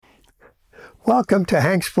Welcome to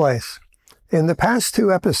Hank's Place. In the past 2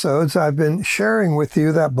 episodes, I've been sharing with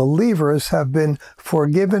you that believers have been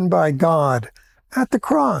forgiven by God at the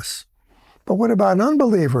cross. But what about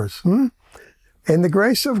unbelievers? In the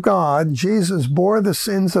grace of God, Jesus bore the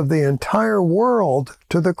sins of the entire world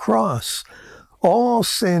to the cross. All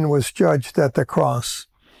sin was judged at the cross.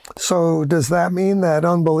 So does that mean that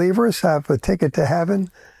unbelievers have a ticket to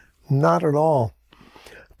heaven? Not at all.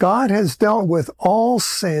 God has dealt with all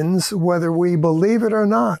sins, whether we believe it or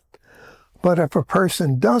not. But if a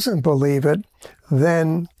person doesn't believe it,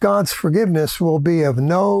 then God's forgiveness will be of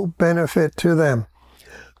no benefit to them.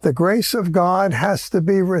 The grace of God has to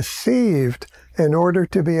be received in order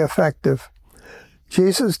to be effective.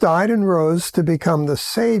 Jesus died and rose to become the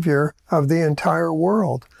Savior of the entire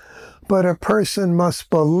world. But a person must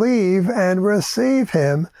believe and receive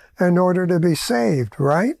Him in order to be saved,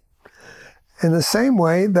 right? In the same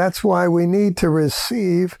way, that's why we need to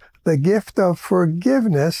receive the gift of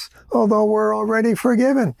forgiveness, although we're already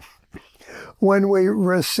forgiven. When we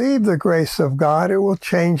receive the grace of God, it will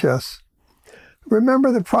change us.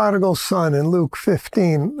 Remember the prodigal son in Luke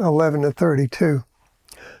 15:11-32.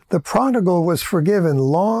 The prodigal was forgiven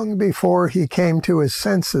long before he came to his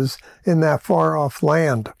senses in that far-off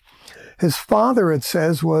land. His father, it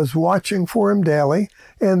says, was watching for him daily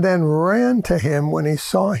and then ran to him when he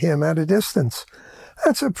saw him at a distance.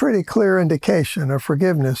 That's a pretty clear indication of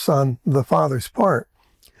forgiveness on the father's part.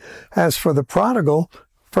 As for the prodigal,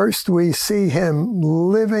 first we see him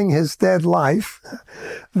living his dead life,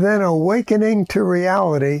 then awakening to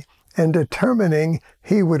reality and determining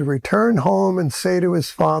he would return home and say to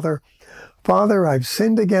his father, "Father, I've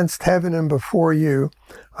sinned against heaven and before you.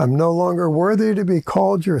 I'm no longer worthy to be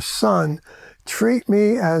called your son. Treat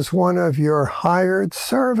me as one of your hired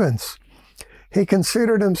servants." He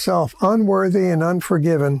considered himself unworthy and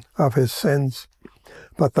unforgiven of his sins.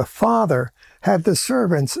 But the father had the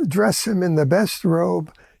servants dress him in the best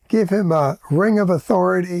robe, give him a ring of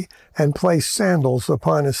authority, and place sandals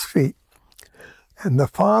upon his feet. And the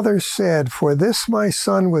father said, "For this my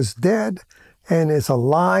son was dead and is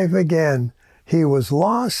alive again. He was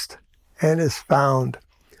lost and is found."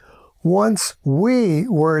 Once we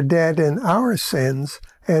were dead in our sins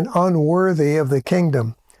and unworthy of the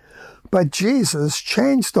kingdom. But Jesus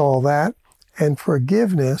changed all that, and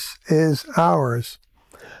forgiveness is ours.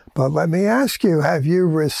 But let me ask you, have you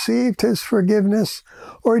received His forgiveness,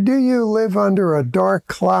 or do you live under a dark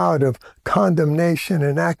cloud of condemnation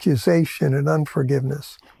and accusation and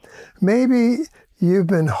unforgiveness? Maybe you've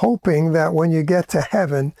been hoping that when you get to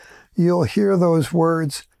heaven, you'll hear those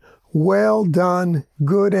words, "Well done,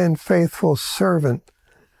 good and faithful servant,"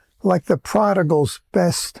 like the prodigal's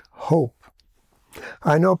best hope.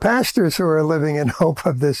 I know pastors who are living in hope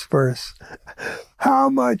of this verse. How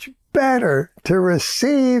much better to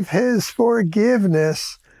receive His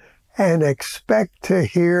forgiveness and expect to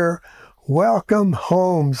hear, "Welcome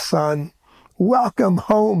home, son. Welcome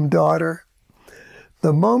home, daughter."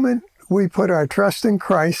 The moment we put our trust in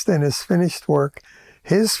Christ and His finished work,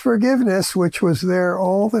 His forgiveness, which was there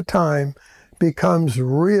all the time, becomes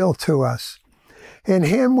real to us. In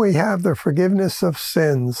Him we have the forgiveness of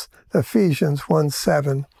sins, Ephesians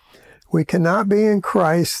 1:7. We cannot be in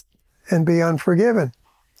Christ and be unforgiven.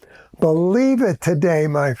 Believe it today,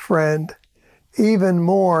 my friend. Even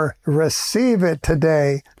more, receive it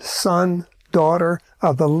today, son, daughter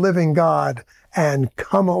of the living God, and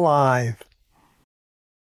come alive.